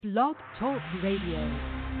Blog Talk Radio.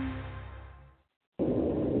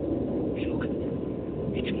 Look,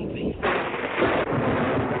 it's moving.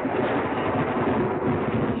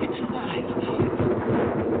 It's alive.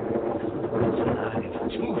 It's alive.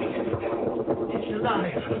 It's moving. It's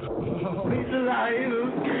alive. Oh, it's alive.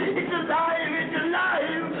 It's alive. It's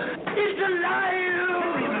alive. It's alive.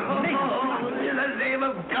 Oh, in the name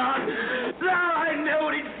of God. Now I know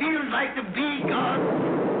what it feels like to be God.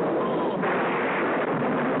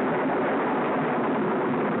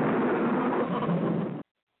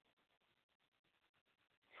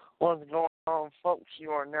 What's going on, folks?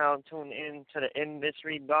 You are now tuned in to the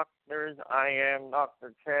Industry Doctors. I am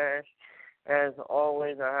Dr. Cash. As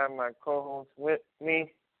always, I have my co-host with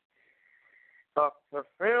me, Dr.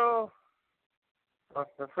 Phil.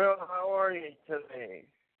 Dr. Phil, how are you today?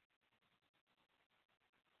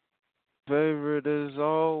 Favorite as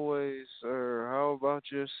always, sir. How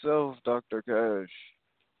about yourself, Dr. Cash?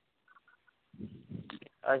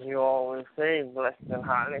 As you always say, blessed and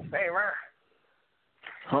highly favored.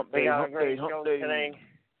 Hump We day, got a hump great day, hump show day. today.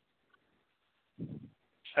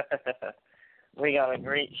 We got a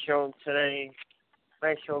great show today.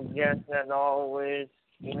 Special guest as always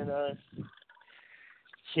with us.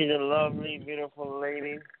 She's a lovely, beautiful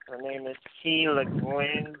lady. Her name is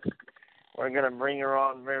Laguins. We're going to bring her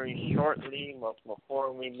on very shortly, but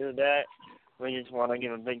before we do that, we just want to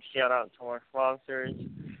give a big shout out to our sponsors.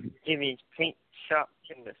 Jimmy's Paint Shop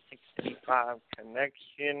in the 635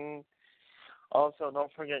 Connection. Also,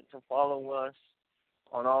 don't forget to follow us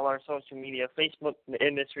on all our social media, Facebook, The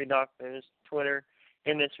Industry Doctors, Twitter,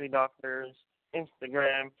 Industry Doctors,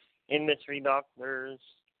 Instagram, Industry Doctors.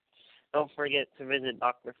 Don't forget to visit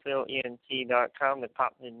drphilent.com to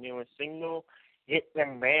pop the newest single, Hit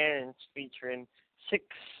Them Bands, featuring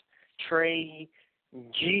 6Trey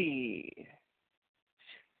G.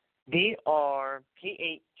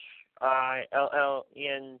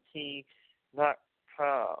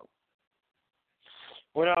 drphilent.com.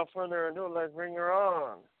 Without further ado, let's bring her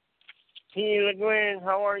on. Laguins,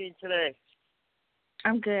 how are you today?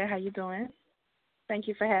 I'm good. How you doing? Thank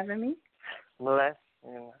you for having me. Blessed.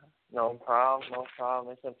 No problem, no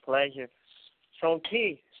problem. It's a pleasure. So,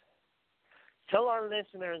 Keith, tell our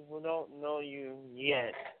listeners who don't know you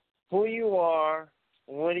yet who you are,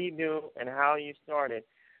 what do you do, and how you started.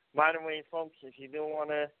 By the way, folks, if you do want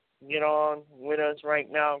to get on with us right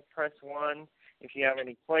now, press 1 if you have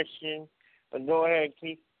any questions. But go ahead,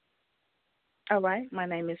 Keith. All right. My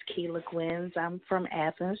name is Laguins. I'm from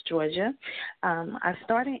Athens, Georgia. I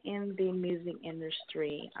started in the music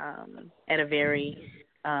industry at a very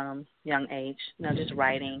young age, just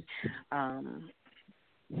writing. And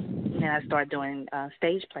I started doing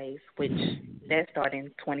stage plays, which that started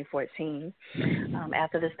in 2014.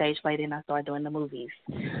 After the stage play, then I started doing the movies.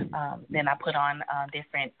 Then I put on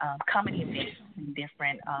different comedy events and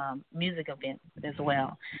different music events as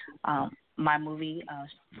well. My movie,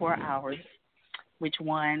 4 Hours, which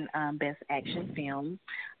won Best Action Film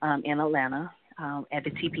in Atlanta at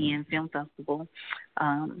the TPN Film Festival.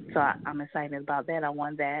 So I'm excited about that. I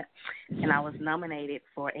won that. And I was nominated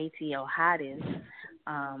for ATL Hottest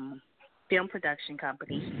Film Production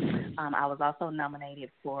Company. I was also nominated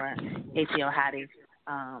for ATL Hottest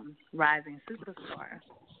Rising Superstar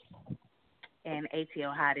and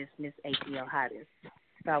ATL Hottest Miss ATL Hottest.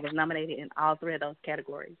 So I was nominated in all 3 of those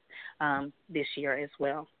categories this year as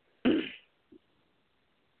well.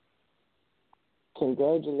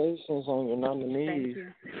 Congratulations on your nominees.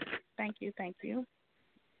 Thank you.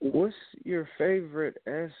 What's your favorite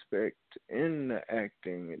aspect in the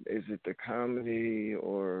acting? Is it the comedy,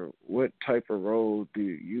 or what type of role do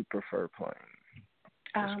you prefer playing?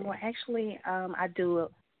 Well, actually, I do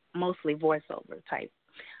mostly voiceover type.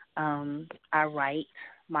 I write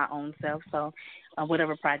my own self, so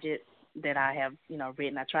whatever project that I have,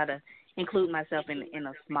 written, I try to include myself in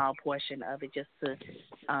a small portion of it just to,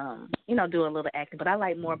 do a little acting. But I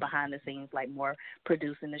like more behind the scenes, like more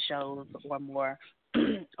producing the shows or more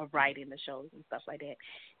of writing the shows and stuff like that.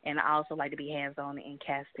 And I also like to be hands-on in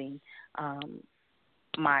casting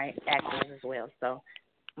my actors as well. So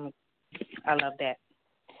I love that.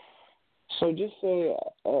 So just say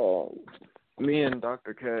me and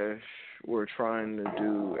Dr. Cash were trying to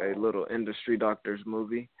do a little Industry Doctors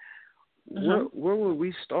movie. Mm-hmm. Where would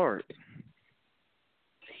we start?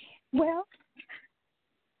 Well,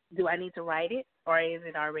 do I need to write it, or is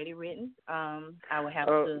it already written? I would have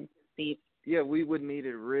to see. Yeah, we would need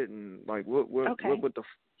it written. Like, what would the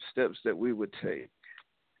steps that we would take?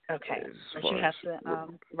 Okay, so you have to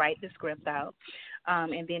write the script out.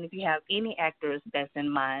 And then if you have any actors that's in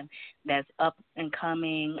mind that's up and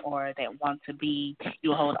coming or that want to be,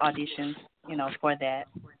 you hold auditions for that.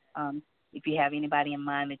 If you have anybody in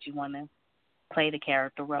mind that you want to play the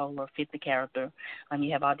character role or fit the character,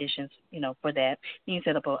 you have auditions, for that. You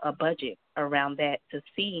can set up a budget around that to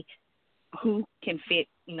see who can fit,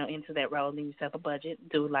 into that role. Then you set up a budget,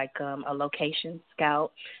 do like a location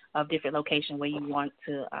scout of different locations where you want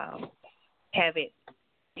to have it,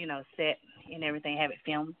 set and everything, have it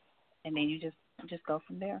filmed, and then you just go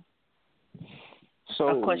from there. So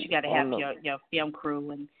of course, you got to have your film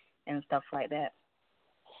crew and stuff like that.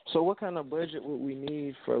 So what kind of budget would we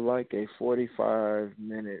need for like a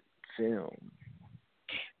 45-minute film?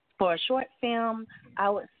 For a short film, I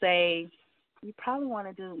would say you probably want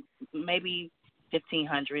to do maybe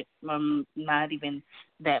 $1,500, not even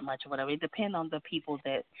that much or whatever. It depends on the people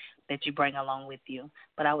that you bring along with you.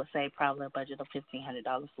 But I would say probably a budget of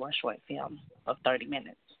 $1,500 for a short film of 30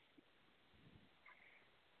 minutes.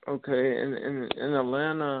 Okay, and in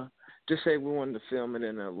Atlanta, just say we wanted to film it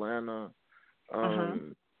in Atlanta.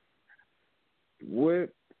 What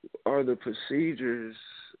are the procedures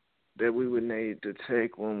that we would need to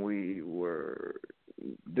take when we were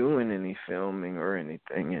doing any filming or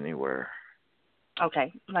anything anywhere?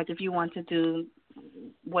 Okay, like if you want to do,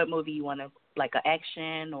 what movie you want to, like an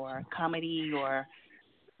action or comedy or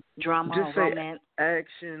drama just or say romance?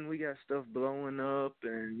 Action, we got stuff blowing up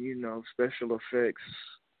and, special effects.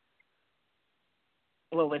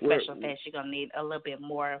 Well, with special effects, you're going to need a little bit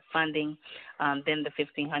more funding than the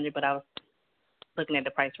 $1,500, but I was looking at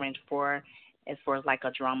the price range for as far as like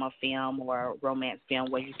a drama film or a romance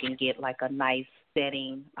film where you can get like a nice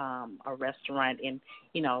setting, a restaurant, and,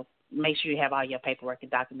 make sure you have all your paperwork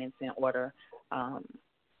and documents in order.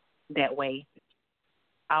 That way,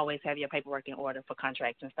 always have your paperwork in order for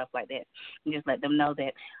contracts and stuff like that. And just let them know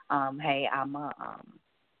that, hey, I'm a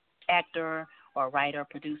actor or writer,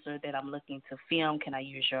 producer that I'm looking to film. Can I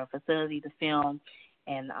use your facility to film?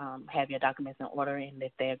 And have your documents in order. And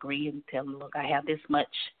if they agree, and tell them, look, I have this much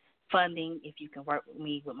funding. If you can work with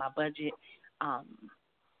me with my budget,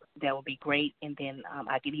 that would be great. And then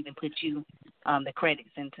I can even put you the credits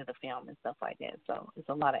into the film and stuff like that. So it's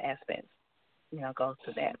a lot of aspects, goes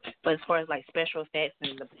to that. But as far as like special effects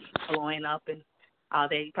and the blowing up and all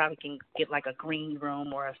that, you probably can get like a green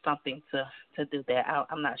room or something to do that.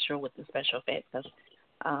 I'm not sure with the special effects because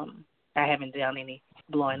I haven't done any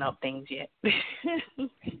blowing up things yet.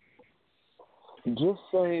 Just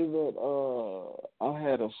say that I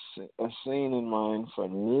had a scene in mind for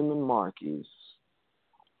Neiman Marcus.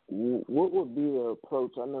 What would be the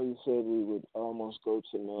approach? I know you said we would almost go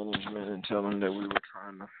to management and tell them that we were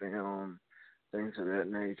trying to film things of that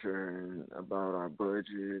nature and about our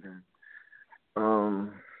budget.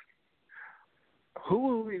 And who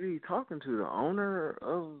would we be talking to? The owner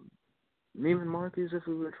of Neiman Marcus if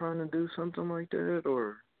we were trying to do something like that,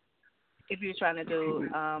 or if you're trying to do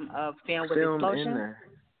a film with film explosion? in there?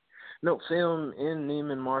 No, film in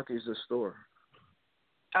Neiman Marcus, the store.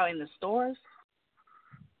 Oh, in the stores?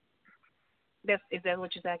 Is that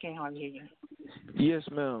what you said? I can't hardly hear you. Yes,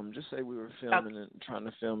 ma'am. Just say we were filming and trying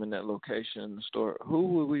to film in that location in the store. Who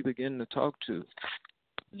would we begin to talk to?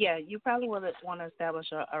 Yeah, you probably would want to establish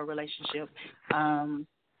a relationship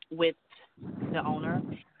with the owner,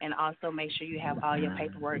 and also make sure you have all your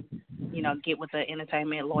paperwork. Get with the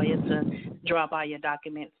entertainment lawyer to draw up all your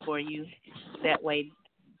documents for you. That way,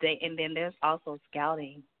 and then there's also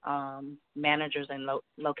scouting managers and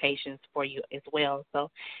locations for you as well. So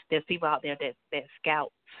there's people out there that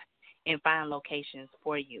scout and find locations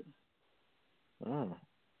for you. Oh.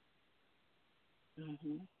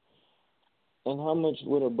 Mhm. And how much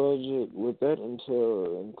would a budget would that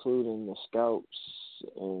entail, including the scouts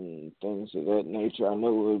and things of that nature? I know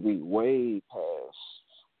it would be way past.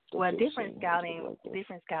 Well, different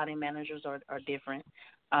scouting managers are different.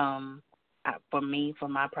 For me, for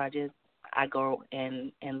my project, I go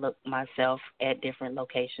and look myself at different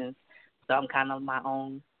locations. So I'm kind of my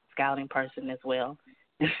own scouting person as well.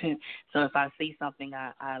 So if I see something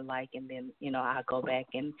I like, and then I go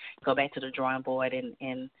back to the drawing board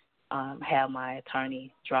and have my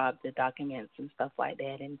attorney draw up the documents and stuff like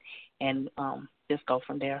that, and just go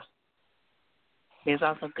from there. It's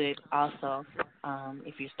also good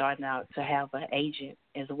if you're starting out to have an agent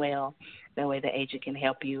as well. That way the agent can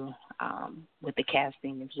help you with the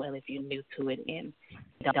casting as well if you're new to it and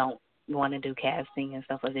don't want to do casting and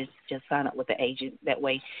stuff like this. Just sign up with the agent. That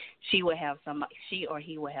way she or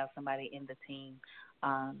he will have somebody in the team,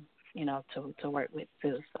 to work with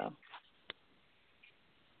too.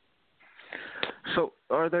 So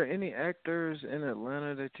are there any actors in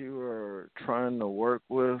Atlanta that you are trying to work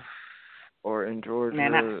with? Or in Georgia,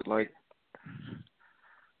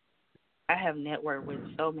 I have networked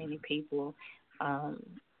with so many people.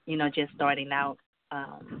 just starting out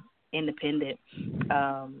independent,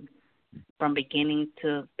 from beginning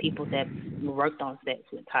to people that worked on sets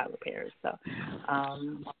with Tyler Perry. So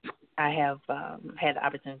I have had the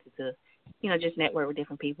opportunity to, just network with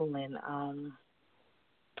different people and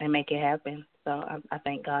make it happen. So I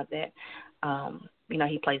thank God that,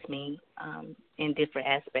 He placed me in different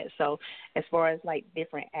aspects. So as far as like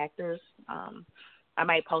different actors, I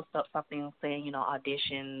might post up something saying,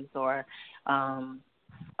 auditions, or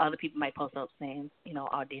other people might post up saying,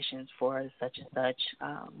 auditions for such and such,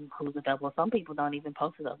 who's available. Some people don't even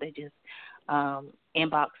post it up. They just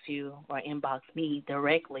inbox you or inbox me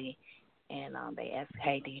directly, and they ask,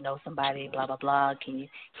 hey, do you know somebody, blah, blah, blah. Can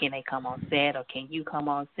they come on set, or can you come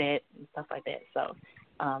on set, and stuff like that. So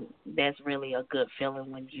that's really a good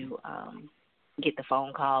feeling when you get the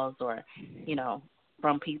phone calls or,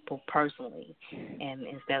 from people personally, and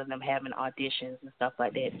instead of them having auditions and stuff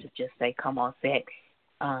like that, to just say come on set,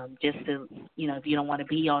 just to, if you don't want to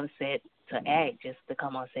be on set to act, just to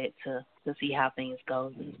come on set to see how things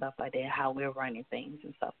go and stuff like that, how we're running things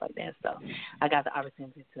and stuff like that. So I got the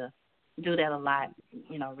opportunity to do that a lot,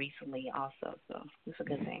 recently also. So it's a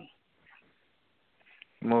good thing.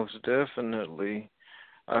 Most definitely.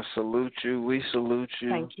 I salute you. We salute you.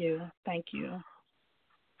 Thank you. Thank you.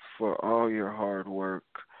 For all your hard work.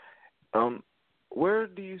 Where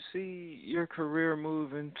do you see your career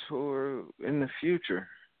moving toward in the future?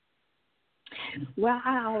 Well,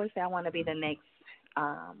 I always say I want to be the next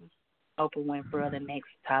Oprah Winfrey, or the next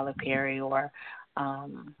Tyler Perry, or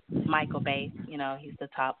Michael Bay. He's the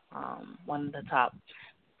top, one of the top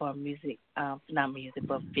for music, not music,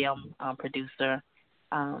 but film producer.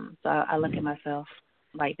 So I look at myself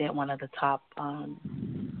like that, one of the top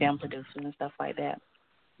film producers and stuff like that.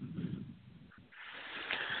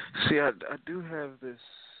 See, I do have this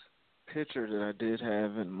picture that I did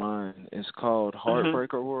have in mind. It's called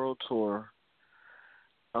Heartbreaker World Tour.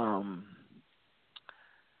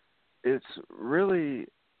 It's really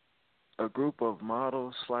a group of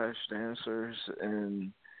models / dancers,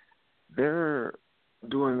 and they're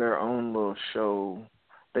doing their own little show.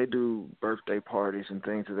 They do birthday parties and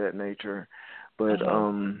things of that nature, but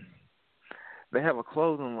they have a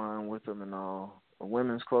clothing line with them and all, a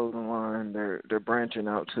women's clothing line. They're branching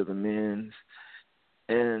out to the men's,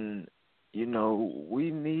 and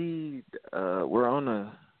we need. We're on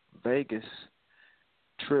a Vegas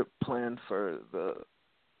trip planned for the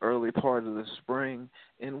early part of the spring,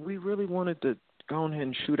 and we really wanted to go ahead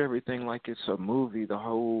and shoot everything like it's a movie, the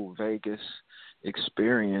whole Vegas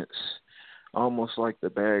experience, almost like the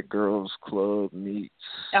Bad Girls Club meets.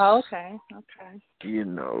 Oh, okay.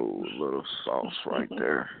 Little sauce right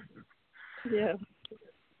there. Yeah.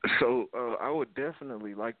 So I would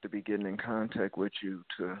definitely like to be getting in contact with you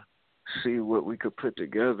to see what we could put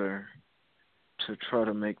together to try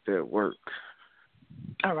to make that work.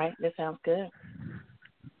 All right, that sounds good.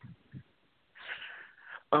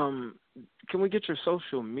 Can we get your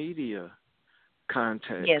social media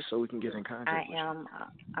contact so we can get in contact with you? I am.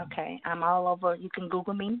 Okay, I'm all over. You can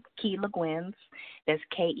Google me, Key Laguins. That's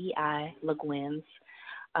Kei Laguins.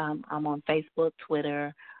 I'm on Facebook,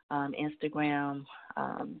 Twitter, Instagram.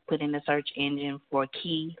 Put in the search engine for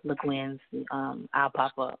Key Laguins. I'll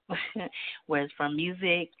pop up. Whereas from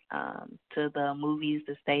music to the movies,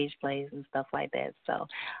 the stage plays, and stuff like that. So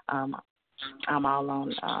I'm all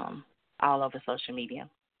on all over social media.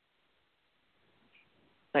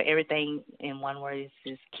 So everything in one word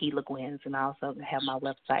is Key Laguins, and I also have my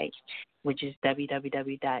website, which is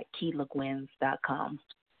www.keylaguins.com.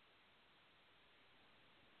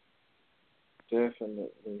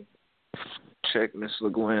 Definitely. Check Miss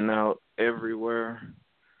Laguin out everywhere.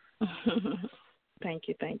 Thank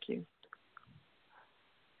you.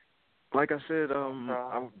 Like I said,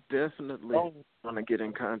 I definitely want to get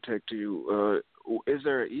in contact with you. Is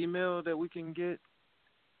there an email that we can get?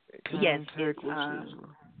 Yes, it's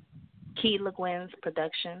Key Laguins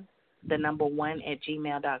Production, 1 at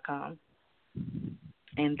gmail.com.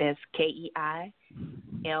 And that's KEILAG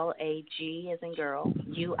as in girl,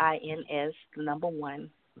 UINS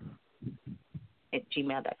 1 at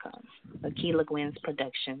gmail.com. So Key Laguins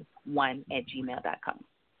Production 1 at gmail.com.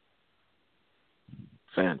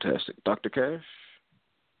 Fantastic. Dr. Cash?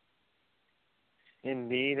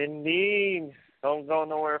 Indeed. Don't go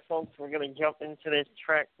nowhere, folks. We're going to jump into this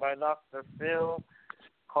track by Dr. Phil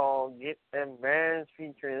called Get Them Bands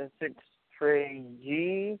featuring 6 Trey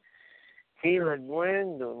G. Keela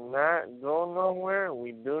Gwen, do not go nowhere.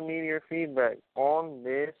 We do need your feedback on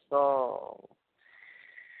this song,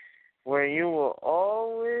 where you will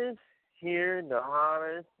always hear the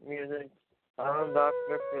hottest music of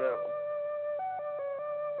Dr. Phil.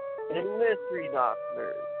 the mystery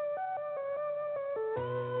doctor.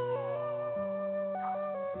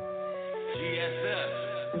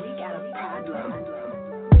 We got a problem.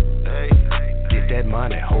 Hey, get that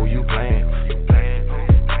money, hold you playing.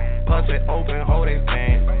 Bust it open, hold they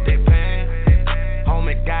pan.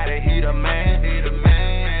 Homie got it, he the man.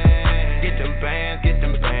 Get them bands, get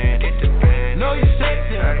them bands. Know you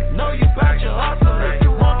sexy, know you bout your hustle. If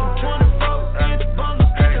you want them 24, get the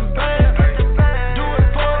bundles, get them bands. Do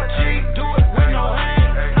it for a G, do it with no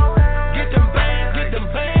hands. Get them bands, get them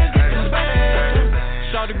bands, get them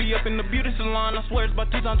bands. Shawty be up in the beauty salon, I swear it's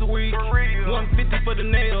about 2 times a week. 150 for the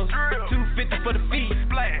nails, 250 for the feet,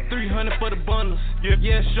 300 for the bundles.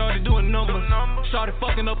 Yeah, Shawty doing numbers. Shawty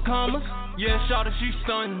fucking up commas. Yeah, Shawty, she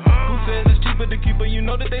stunning. Who says it's cheaper to keep her? You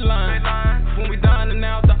know that they lying. When we dining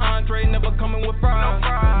out, the entree never coming with fries.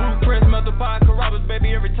 Blue press, melt the pie, Carrabba's,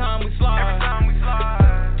 baby, every time we slide.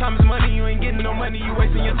 Time is money, you ain't getting no money, you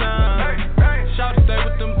wasting your time. Shawty stay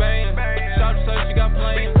with them bands. Shawty say she got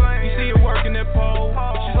plans. You see her working that pole,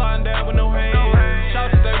 she sliding down with no hands.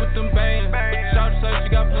 Shawty stay with them bands. Shawty say she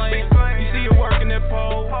got plans. You see her working that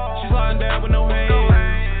pole, she sliding down with no hands.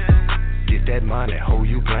 Get that money, hold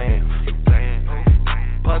you playing.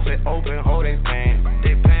 Bust it open, hold they pan.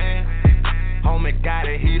 Homie got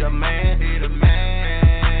it, he the man.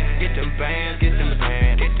 Get them bands, get them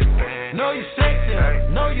bands. Know you sexy,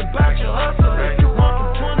 know you bout your hustle. If you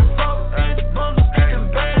want them 24, get the bundles, get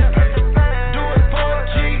them bands. Do it for a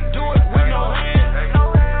G, do it with no hands.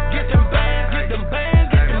 Get them bands, get them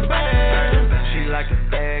bands, get them bands. She like the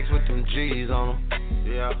bags with them G's on them.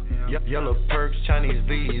 Yeah. Yellow perks, Chinese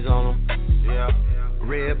V's on them. Yeah.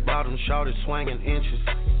 Red bottom, shorty swinging inches.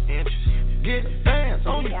 Get fans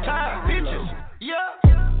on your top bitches. Yeah.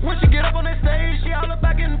 When she get up on that stage, she all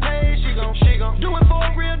about getting paid. She gon' do it for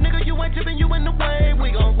a real nigga. You ain't tipping, you in the way.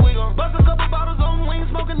 We gon' bust a couple bottles on wings,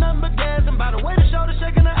 smoking nothing but gas. And by the way the shorty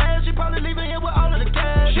shaking her ass, she probably leaving here with all of the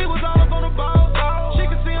cash. She was all up on the ball. She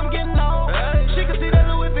can see I'm getting old. She can see that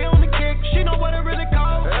Louis V on the kick. She know what it really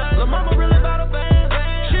costs. Lil' mama really about a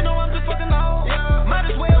band. She know I'm just fucking old. Might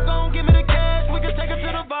as well gon' give me the cash. We can take it to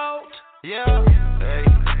the vault. Yeah. Hey,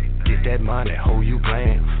 get that money, hold you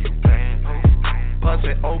playing. Bust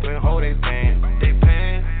it open, hold they pan.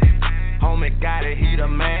 Homie got it, he the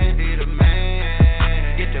man.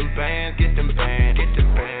 Get them bands, get them bands.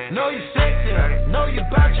 Know you sexy, know you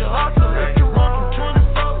bout your hustle. If you want them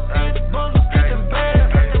 24, get the bundles, get them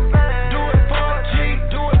bands. Do it for a G,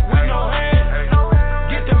 do it with no hands.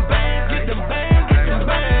 Get them bands, get them bands, get them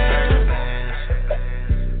bands.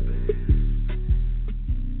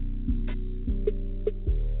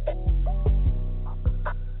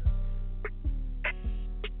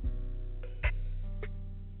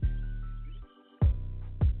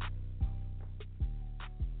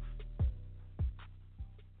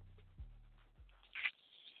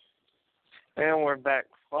 And we're back,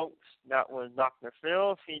 folks. That was Dr.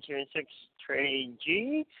 Phil featuring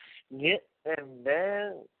 6-Trey-G. Get them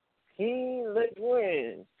band. He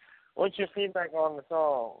Laguins. What's your feedback on the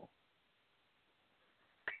song?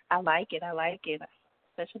 I like it.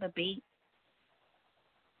 Especially the beat.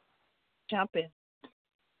 Jumping.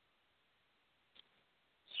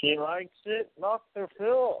 She likes it. Dr.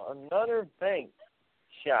 Phil, another bank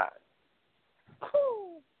shot.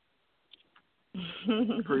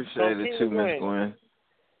 Appreciate it too, Miss Gwen.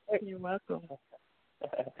 You're welcome.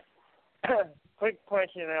 Quick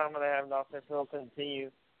question that I'm going to have Dr. Phil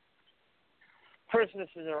continue. Christmas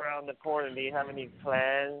is around the corner. Do you have any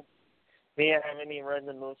plans? Do you have any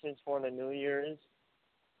resolutions for the New Year's?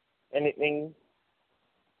 Anything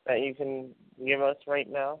that you can give us right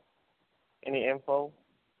now? Any info?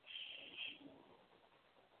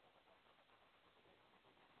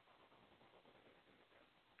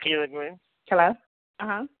 Keila Gwynn? Hello?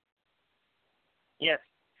 Uh-huh. Yes.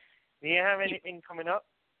 Do you have anything coming up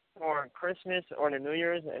for Christmas or the New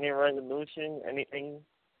Year's? Any resolution? Anything?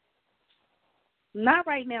 Not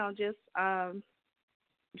right now. Just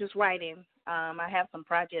writing. I have some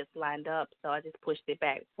projects lined up, so I just pushed it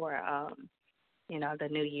back for the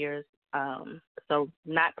New Year's. So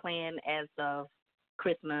not planned as of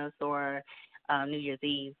Christmas or New Year's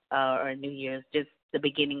Eve or New Year's. Just the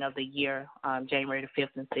beginning of the year, January the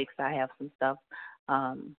 5th and 6th. I have some stuff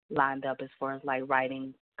lined up as far as like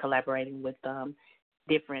writing, collaborating with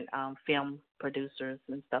different film producers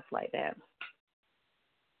and stuff like that.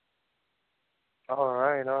 All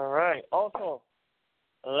right. Also,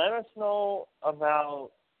 let us know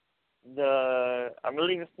about I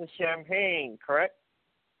believe it's the champagne, correct?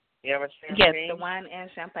 You have a champagne? Yes, the wine and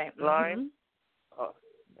champagne. Line? Oh.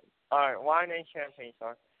 All right, wine and champagne,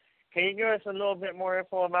 sorry. Can you give us a little bit more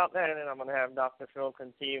info about that? And then I'm going to have Dr. Phil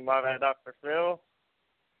continue. My bad, Dr. Phil.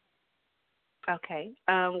 Okay.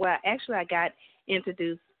 Well, actually, I got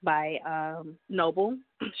introduced by Noble,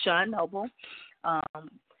 Sean Noble.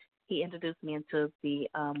 He introduced me into the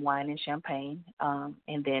wine and champagne,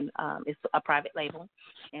 and then it's a private label,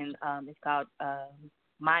 and it's called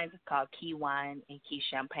mine is called Key Wine and Key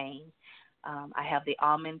Champagne. I have the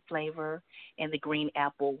almond flavor and the green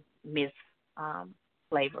apple mist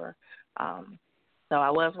flavor. So I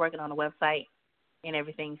was working on the website and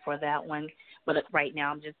everything for that one, but right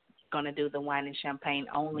now I'm just going to do the wine and champagne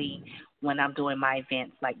only when I'm doing my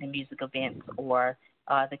events, like the music events or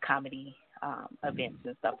the comedy events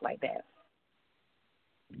and stuff like that.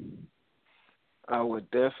 I would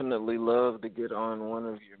definitely love to get on one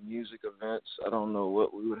of your music events. I don't know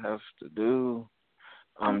what we would have to do.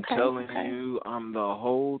 I'm telling you, I'm the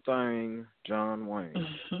whole thing, John Wayne.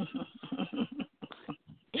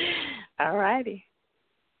 All righty.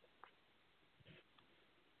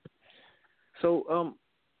 So,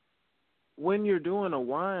 when you're doing a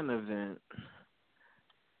wine event,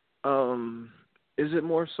 is it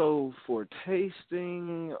more so for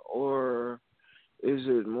tasting, or is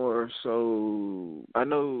it more so, I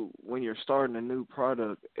know when you're starting a new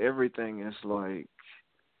product, everything is like,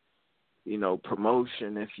 you know,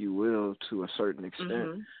 promotion, if you will, to a certain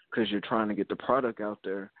extent, because you're trying to get the product out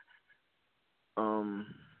there.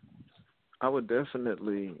 I would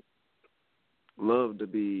definitely love to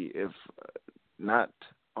be, if not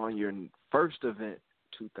on your first event,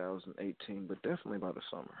 2018, but definitely by the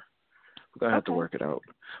summer. We're going to have to work it out.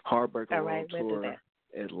 Heartbreaker World Tour,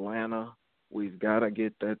 Atlanta. We've got to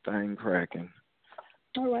get that thing cracking.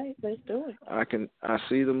 All right, let's do it. I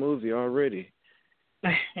see the movie already,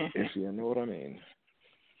 if you know what I mean.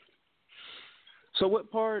 So what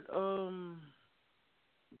part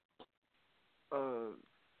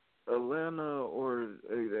Atlanta, or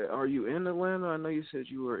are you in Atlanta? I know you said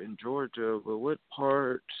you were in Georgia, but what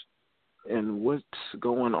part and what's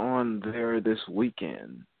going on there this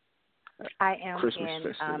weekend? I am Christmas in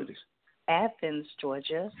festivities. Athens,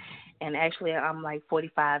 Georgia, and actually I'm like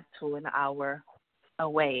 45 to an hour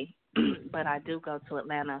away, but I do go to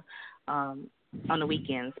Atlanta on the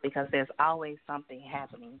weekends because there's always something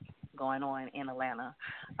happening going on in Atlanta.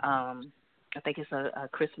 I think it's a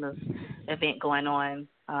Christmas event going on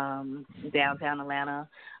downtown Atlanta.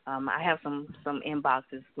 I have some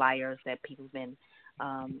inboxes, flyers that people's been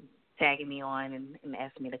tagging me on and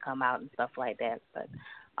asking me to come out and stuff like that. But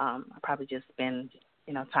I probably just spend,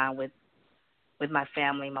 time with my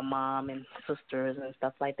family, my mom and sisters and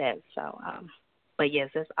stuff like that. So, but yes,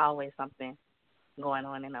 there's always something going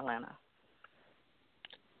on in Atlanta.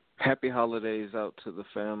 Happy holidays out to the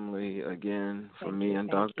family again from me and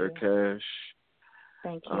Dr. Cash.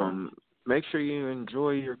 Thank you. Make sure you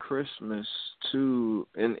enjoy your Christmas too,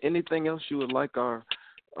 and anything else you would like our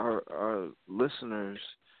listeners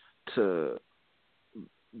to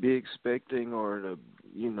be expecting, or to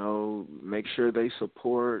make sure they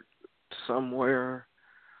support somewhere.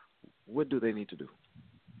 What do they need to do?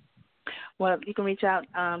 Well, you can reach out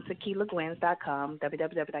to KeyLaguins.com,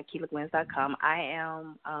 www.KeyLaguins.com. I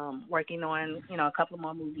am working on, a couple of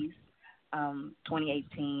more movies,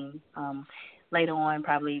 2018. Later on,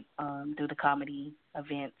 probably do the comedy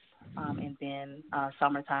events, and then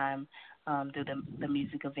summertime, do the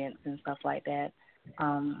music events and stuff like that.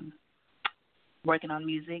 Working on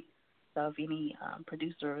music, so if any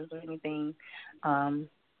producers or anything,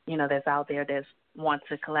 that's out there that want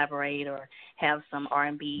to collaborate or have some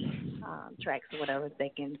R&B tracks or whatever, they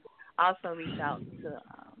can also reach out to,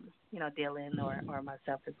 Dylan or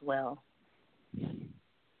myself as well.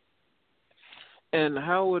 And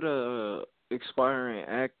how would a aspiring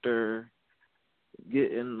actor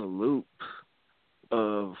get in the loop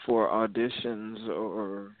for auditions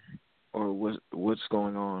or what's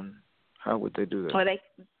going on? How would they do that? Well,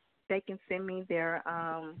 they can send me their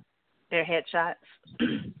headshots,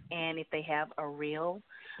 and if they have a reel,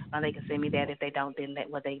 they can send me that. If they don't, then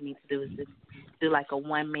what they need to do is just do like a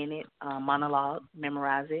 1-minute monologue,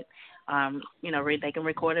 memorize it. They can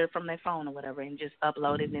record it from their phone or whatever, and just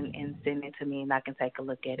upload it and send it to me, and I can take a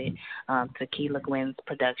look at it to Key Laguins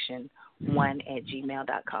Production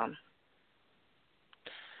 1@gmail.com.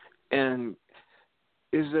 And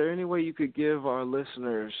is there any way you could give our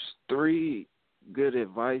listeners 3 good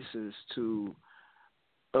advices to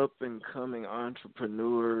up-and-coming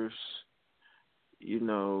entrepreneurs,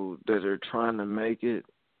 that are trying to make it?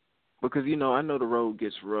 Because, I know the road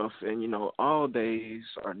gets rough, and, all days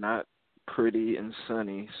are not pretty and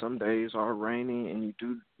sunny. Some days are rainy, and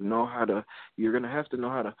you're going to have to know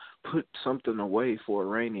how to put something away for a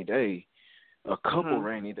rainy day. a couple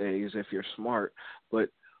rainy days if you're smart. But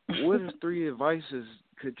what 3 advices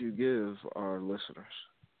could you give our listeners?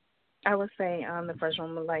 I would say the first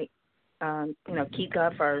one was like, keep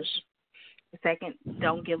God first. The second,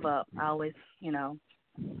 don't give up. I always,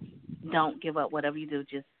 don't give up. Whatever you do,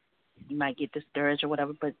 just you might get discouraged or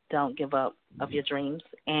whatever, but don't give up of your dreams.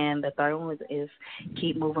 And the third one is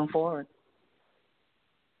keep moving forward.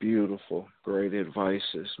 Beautiful. Great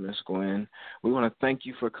advices, Miss Gwen. We want to thank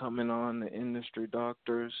you for coming on the Industry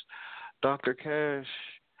Doctors. Dr. Cash,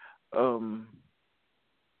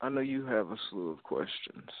 I know you have a slew of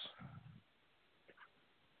questions.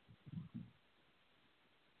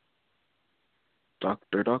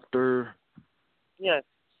 Doctor. Yes.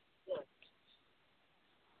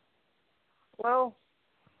 Well,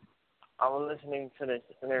 I was listening to this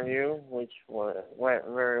interview, which went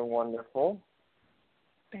very wonderful.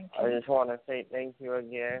 Thank you. I just want to say thank you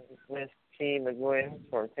again, Miss T. Laguins,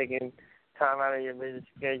 for taking time out of your busy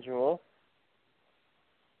schedule.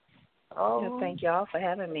 Thank y'all for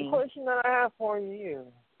having me. The question that I have for you.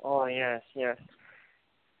 Oh, yes.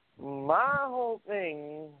 My whole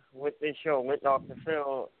thing with this show, with Dr.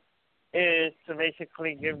 Phil, is to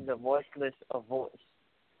basically give the voiceless a voice.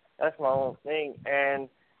 That's my whole thing. And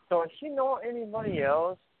so if you know anybody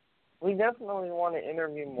else, we definitely want to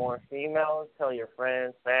interview more females. Tell your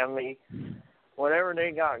friends, family, whatever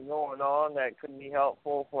they got going on that could be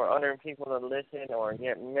helpful for other people to listen or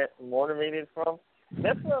get motivated from.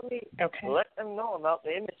 Definitely let them know about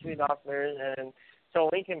the Industry Doctors, and so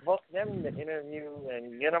we can book them to interview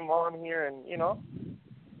and get them on here and,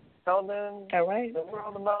 tell them the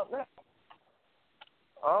world about that.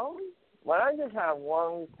 But I just have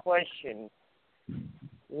one question.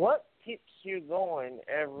 What keeps you going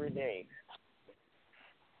every day?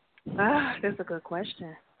 That's a good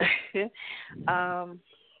question.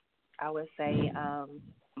 I would say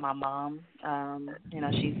my mom,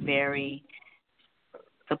 she's very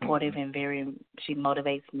supportive and she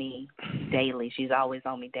motivates me daily. She's always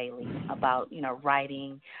on me daily about,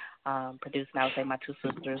 writing, producing. I would say my 2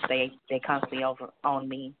 sisters, they constantly over on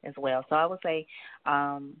me as well. So I would say,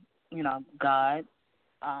 God,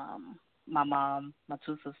 my mom, my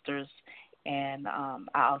 2 sisters, and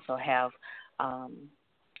I also have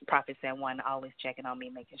Prophet San Juan always checking on me,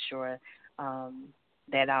 making sure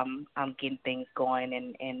that I'm getting things going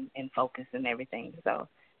and focus and everything. So,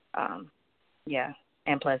 yeah.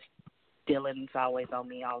 And plus, Dylan's always on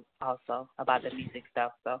me also about the music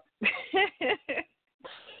stuff. So,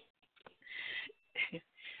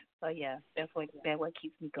 so yeah, that's what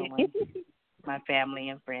keeps me going. My family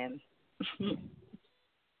and friends.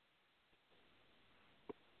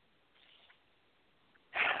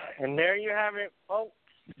 And there you have it, folks.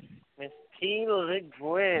 Miss T.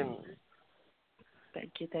 Laguins.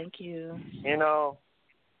 Thank you.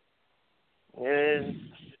 It is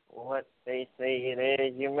what they say it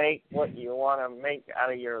is. You make what you want to make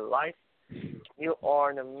out of your life. You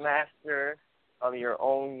are the master of your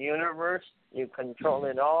own universe. You control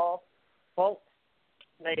it all. Folks,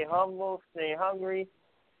 stay humble, stay hungry,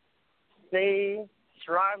 stay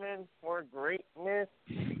striving for greatness.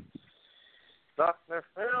 Dr.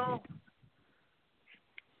 Phil.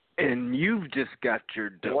 And you've just got your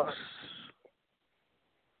dose.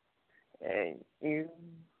 And you